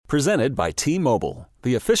Presented by T-Mobile,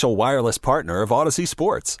 the official wireless partner of Odyssey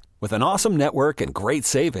Sports. With an awesome network and great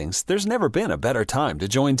savings, there's never been a better time to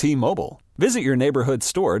join T-Mobile. Visit your neighborhood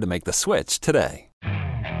store to make the switch today.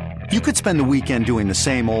 You could spend the weekend doing the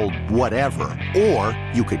same old whatever, or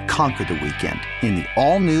you could conquer the weekend in the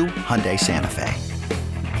all-new Hyundai Santa Fe.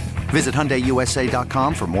 Visit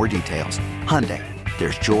HyundaiUSA.com for more details. Hyundai,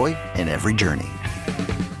 there's joy in every journey.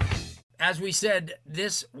 As we said,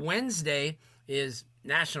 this Wednesday is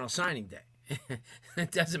National Signing Day. It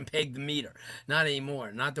doesn't peg the meter. Not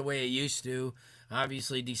anymore. Not the way it used to.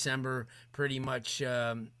 Obviously, December pretty much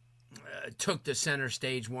took the center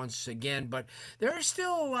stage once again, but there is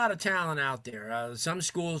still a lot of talent out there. Some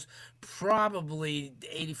schools probably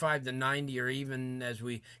 85 to 90, or even, as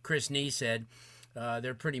Chris Nee said,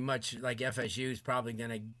 they're pretty much like FSU is probably going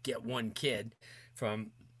to get one kid from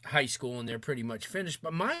high school, and they're pretty much finished.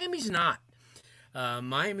 But Miami's not.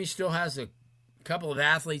 Miami still has a couple of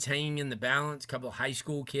athletes hanging in the balance, a couple of high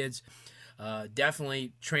school kids,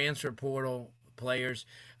 definitely transfer portal players.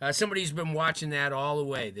 Somebody who's been watching that all the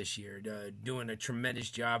way this year, doing a tremendous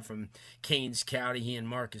job from Keynes County. He and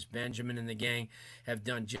Marcus Benjamin and the gang have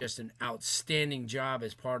done just an outstanding job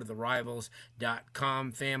as part of the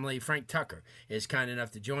Rivals.com family. Frank Tucker is kind enough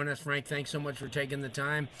to join us. Frank, thanks so much for taking the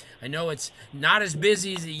time. I know it's not as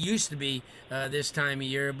busy as it used to be this time of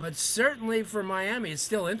year, but certainly for Miami, it's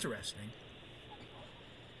still interesting.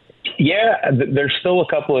 Yeah, there's still a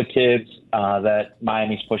couple of kids that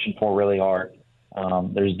Miami's pushing for really hard.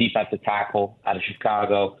 There's defensive tackle out of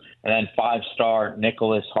Chicago, and then 5-star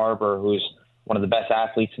Nicholas Harbor, who's one of the best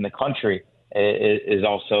athletes in the country, is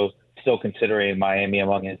also still considering Miami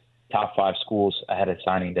among his top 5 schools ahead of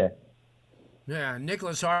signing day. Yeah,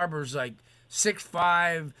 Nicholas Harbor's like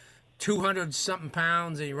 6'5", 200-something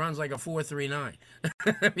pounds, and he runs like a 4.39.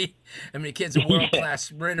 I mean, the kid's a world-class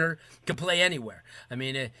sprinter, can play anywhere. I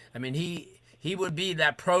mean, he would be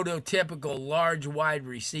that prototypical large wide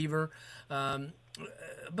receiver.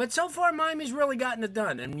 But so far, Miami's really gotten it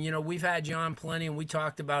done. And, we've had you on plenty, and we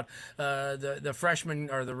talked about the freshman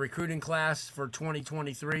or the recruiting class for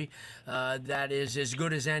 2023 that is as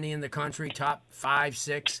good as any in the country, top 5,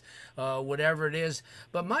 6, whatever it is.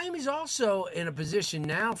 But Miami's also in a position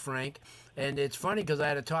now, Frank, and it's funny because I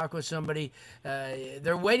had a talk with somebody.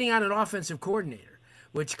 They're waiting on an offensive coordinator,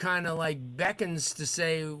 which kind of like beckons to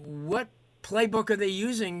say, what playbook are they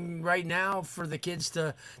using right now for the kids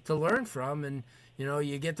to learn from? And,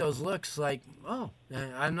 you get those looks like, oh,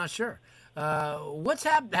 I'm not sure. What's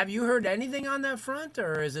happened? Have you heard anything on that front,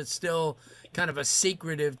 or is it still kind of a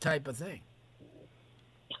secretive type of thing?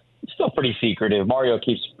 It's still pretty secretive. Mario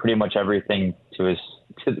keeps pretty much everything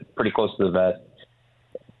pretty close to the vest.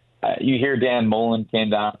 You hear Dan Mullen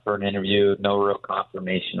came down for an interview. No real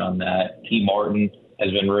confirmation on that. T. Martin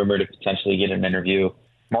has been rumored to potentially get an interview.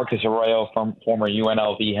 Marcus Arroyo, former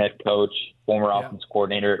UNLV head coach, former offense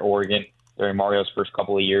coordinator at Oregon during Mario's first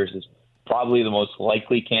couple of years, is probably the most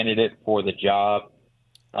likely candidate for the job.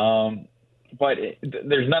 But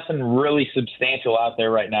there's nothing really substantial out there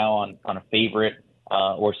right now on a favorite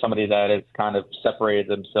or somebody that has kind of separated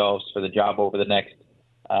themselves for the job over the next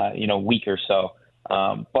week or so.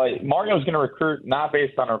 But Mario's going to recruit not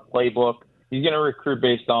based on our playbook. He's going to recruit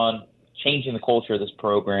based on changing the culture of this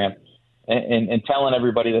program and telling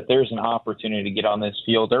everybody that there's an opportunity to get on this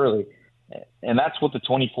field early. And that's what the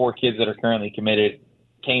 24 kids that are currently committed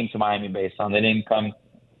came to Miami based on. They didn't come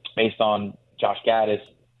based on Josh Gaddis.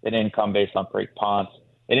 They didn't come based on Craig Ponce.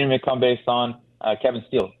 They didn't even come based on Kevin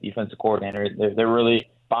Steele, defensive coordinator. They're really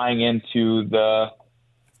buying into the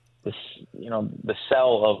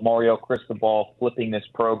sell of Mario Cristobal flipping this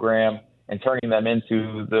program and turning them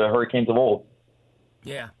into the Hurricanes of old.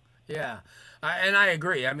 Yeah. And I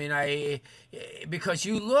agree. I mean, because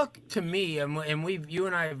you look to me, and you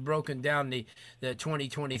and I have broken down the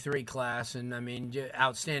 2023 class, and I mean,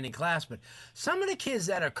 outstanding class. But some of the kids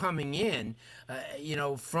that are coming in,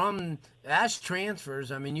 from as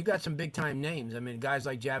transfers, I mean, you got some big time names. I mean, guys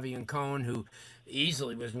like Javion Cohen, who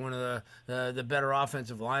easily was one of the better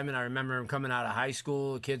offensive linemen. I remember him coming out of high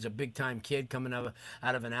school. The kid's a big-time kid coming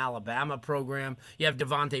out of an Alabama program. You have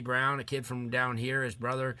Devontae Brown, a kid from down here. His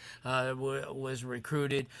brother was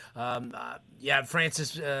recruited. You have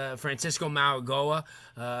Francisco Mauigoa,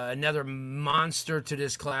 another monster to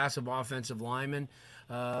this class of offensive linemen.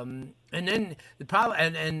 And then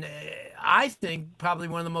I think probably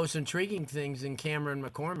one of the most intriguing things in Cameron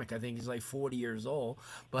McCormick. I think he's like 40 years old,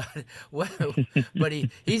 but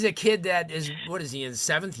he's a kid that is, what is he, in his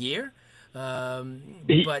 7th year?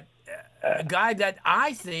 But a guy that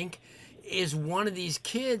I think is one of these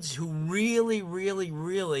kids who really, really,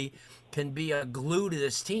 really can be a glue to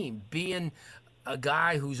this team, being a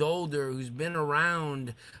guy who's older, who's been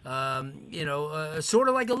around, sort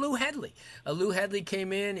of like a Lou Hedley. Lou Hedley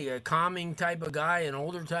came in, a calming type of guy, an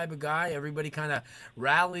older type of guy. Everybody kind of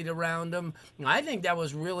rallied around him. I think that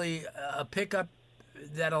was really a pickup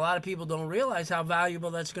that a lot of people don't realize how valuable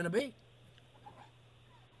that's going to be.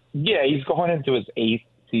 Yeah, he's going into his 8th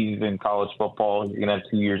season in college football. He's going to have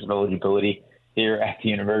 2 years of eligibility here at the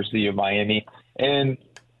University of Miami. And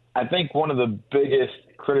I think one of the biggest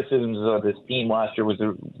criticisms of this team last year was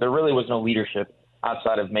there really was no leadership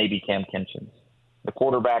outside of maybe Cam Kinchens. The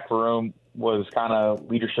quarterback room was kind of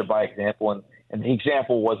leadership by example, and the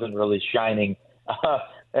example wasn't really shining,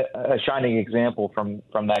 a shining example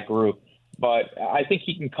from that group. But I think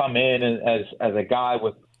he can come in as a guy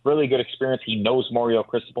with really good experience. He knows Mario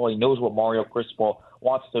Cristobal. He knows what Mario Cristobal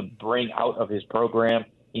wants to bring out of his program.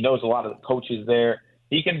 He knows a lot of the coaches there.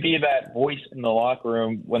 He can be that voice in the locker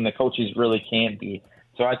room when the coaches really can't be.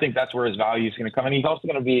 So I think that's where his value is going to come. And he's also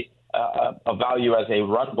going to be a value as a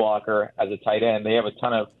run blocker, as a tight end. They have a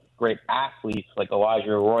ton of great athletes like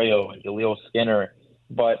Elijah Arroyo and Jaleel Skinner,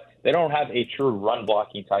 but they don't have a true run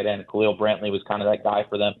blocking tight end. Khalil Brantley was kind of that guy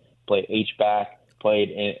for them. Played H-back,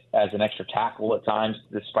 played as an extra tackle at times,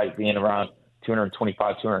 despite being around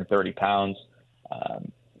 225, 230 pounds.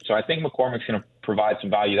 So I think McCormick's going to provide some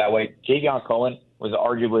value that way. Javion Cohen was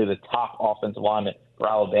arguably the top offensive lineman for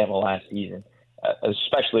Alabama last season,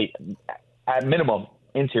 especially at minimum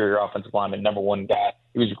interior offensive lineman, number one guy.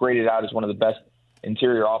 He was graded out as one of the best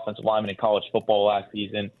interior offensive linemen in college football last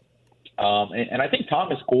season. And I think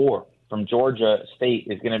Thomas Gore from Georgia State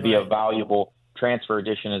is going to be a valuable transfer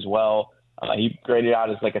addition as well. He graded out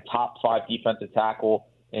as like a top 5 defensive tackle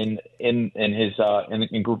in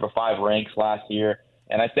his group of 5 ranks last year.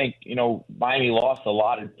 And I think, Miami lost a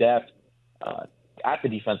lot of depth at the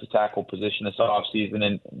defensive tackle position this offseason,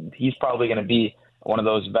 and he's probably going to be one of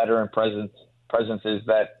those veteran presences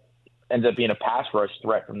that ends up being a pass rush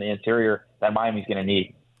threat from the interior that Miami's going to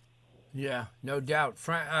need. Yeah, no doubt.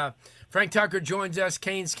 Frank Tucker joins us,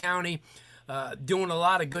 Canes County, doing a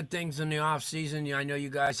lot of good things in the offseason. I know you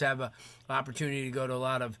guys have an opportunity to go to a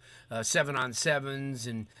lot of 7-on-7s,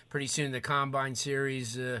 and pretty soon the Combine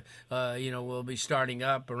Series, will be starting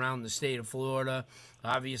up around the state of Florida.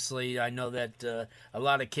 Obviously, I know that a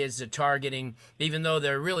lot of kids are targeting, even though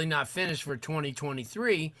they're really not finished for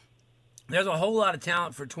 2023, there's a whole lot of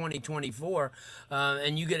talent for 2024,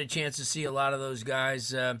 and you get a chance to see a lot of those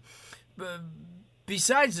guys.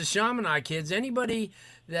 Besides the Chaminade kids, anybody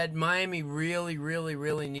that Miami really, really,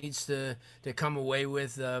 really needs to come away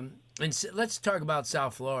with, and let's talk about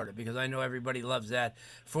South Florida, because I know everybody loves that.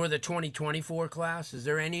 For the 2024 class, is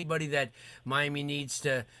there anybody that Miami needs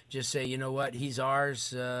to just say, you know what, he's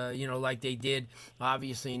ours, like they did,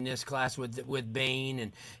 obviously, in this class with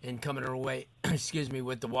Bain and coming away,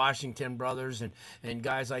 with the Washington brothers and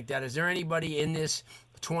guys like that? Is there anybody in this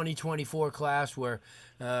 2024 class where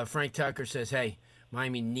Frank Tucker says, hey,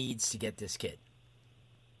 Miami needs to get this kid?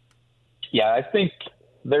 Yeah, I think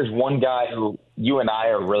there's one guy who you and I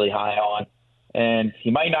are really high on, and he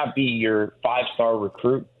might not be your 5-star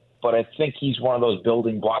recruit, but I think he's one of those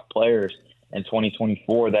building block players in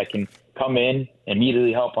 2024 that can come in,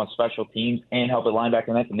 immediately help on special teams, and help at linebacker.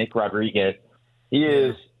 And that's Nick Rodriguez. He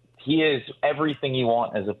is everything you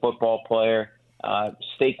want as a football player,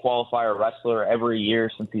 state qualifier wrestler every year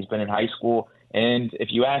since he's been in high school. And if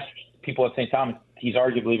you ask people at St. Thomas, he's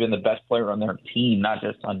arguably been the best player on their team, not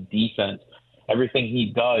just on defense. Everything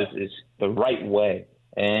he does is the right way.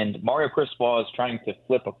 And Mario Cristobal is trying to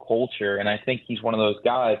flip a culture, and I think he's one of those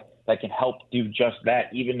guys that can help do just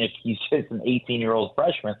that, even if he's just an 18-year-old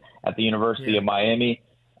freshman at the University of Miami.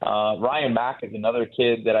 Ryan Mack is another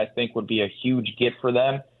kid that I think would be a huge get for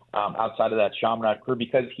them outside of that Chaminade crew,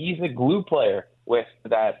 because he's a glue player with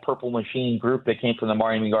that Purple Machine group that came from the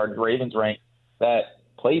Miami Gardens Ravens rank that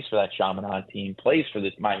plays for that Chaminade team, plays for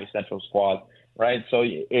this Miami Central squad, right? So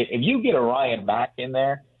if you get a Ryan Mack in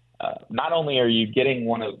there, not only are you getting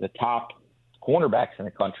one of the top cornerbacks in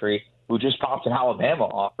the country who just popped an Alabama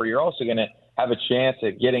offer, you're also going to have a chance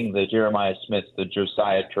at getting the Jeremiah Smiths, the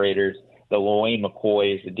Josiah Traders, the Loane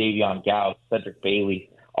McCoys, the Davion Gauss, Cedric Bailey.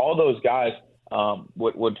 All those guys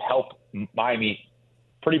would help Miami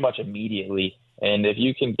pretty much immediately. And if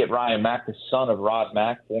you can get Ryan Mack, the son of Rod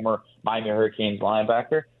Mack, former Miami Hurricanes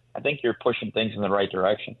linebacker, I think you're pushing things in the right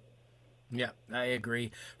direction. Yeah, I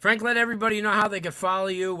agree. Frank, let everybody know how they can follow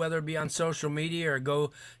you, whether it be on social media or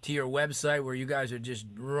go to your website where you guys are just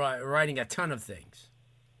writing a ton of things.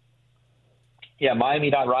 Yeah,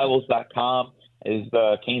 Miami.rivals.com is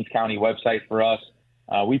the Canes County website for us.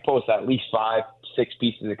 We post at least 5-6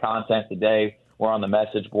 pieces of content a day. We're on the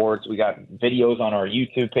message boards. We got videos on our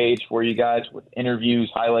YouTube page for you guys with interviews,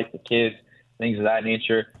 highlights of kids, things of that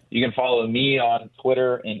nature. You can follow me on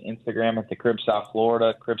Twitter and Instagram at the Crib South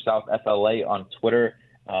Florida, Crib South FLA on Twitter.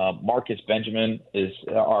 Marcus Benjamin is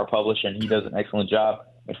our publisher, and he does an excellent job.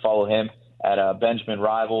 You can follow him at Benjamin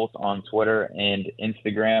Rivals on Twitter and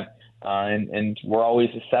Instagram. And we're always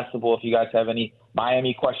accessible if you guys have any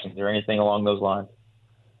Miami questions or anything along those lines.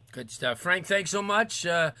 Good stuff. Frank, thanks so much.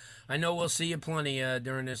 I know we'll see you plenty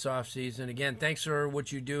during this offseason. Again, thanks for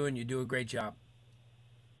what you do, and you do a great job.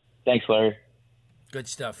 Thanks, Larry. Good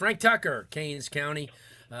stuff. Frank Tucker, Kings County,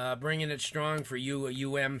 bringing it strong for you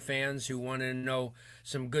UM fans who want to know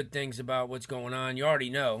some good things about what's going on. You already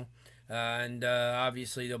know. And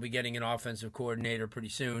obviously they'll be getting an offensive coordinator pretty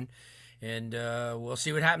soon. And we'll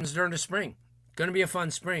see what happens during the spring. Going to be a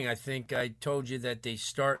fun spring. I think I told you that they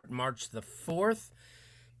start March the 4th.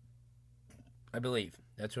 I believe.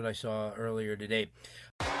 That's what I saw earlier today.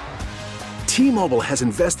 T-Mobile has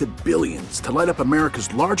invested billions to light up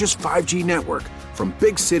America's largest 5G network, from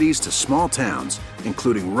big cities to small towns,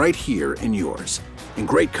 including right here in yours. And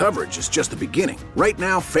great coverage is just the beginning. Right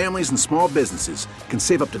now, families and small businesses can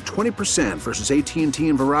save up to 20% versus AT&T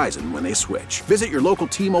and Verizon when they switch. Visit your local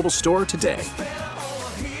T-Mobile store today.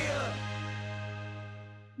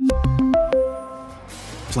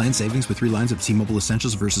 Plan savings with 3 lines of T-Mobile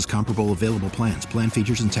Essentials versus comparable available plans. Plan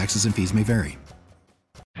features and taxes and fees may vary.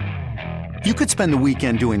 You could spend the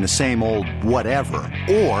weekend doing the same old whatever,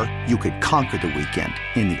 or you could conquer the weekend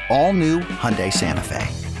in the all-new Hyundai Santa Fe.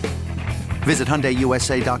 Visit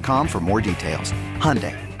HyundaiUSA.com for more details.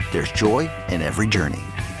 Hyundai, there's joy in every journey.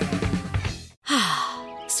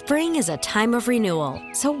 Spring is a time of renewal,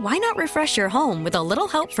 so why not refresh your home with a little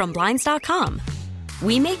help from Blinds.com?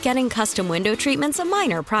 We make getting custom window treatments a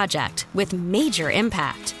minor project with major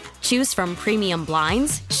impact. Choose from premium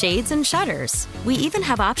blinds, shades, and shutters. We even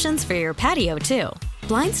have options for your patio, too.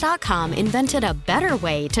 Blinds.com invented a better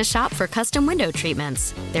way to shop for custom window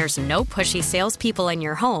treatments. There's no pushy salespeople in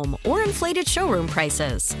your home or inflated showroom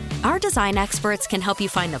prices. Our design experts can help you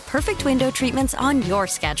find the perfect window treatments on your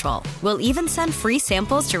schedule. We'll even send free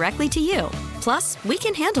samples directly to you. Plus, we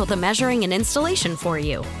can handle the measuring and installation for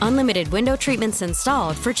you. Unlimited window treatments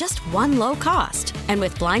installed for just one low cost. And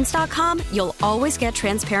with Blinds.com, you'll always get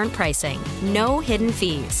transparent pricing. No hidden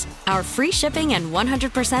fees. Our free shipping and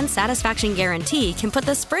 100% satisfaction guarantee can put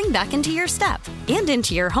the spring back into your step and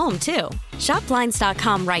into your home, too. Shop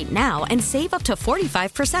Blinds.com right now and save up to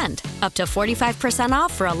 45%. Up to 45%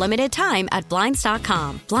 off for a limited time at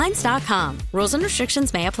Blinds.com. Blinds.com. Rules and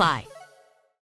restrictions may apply.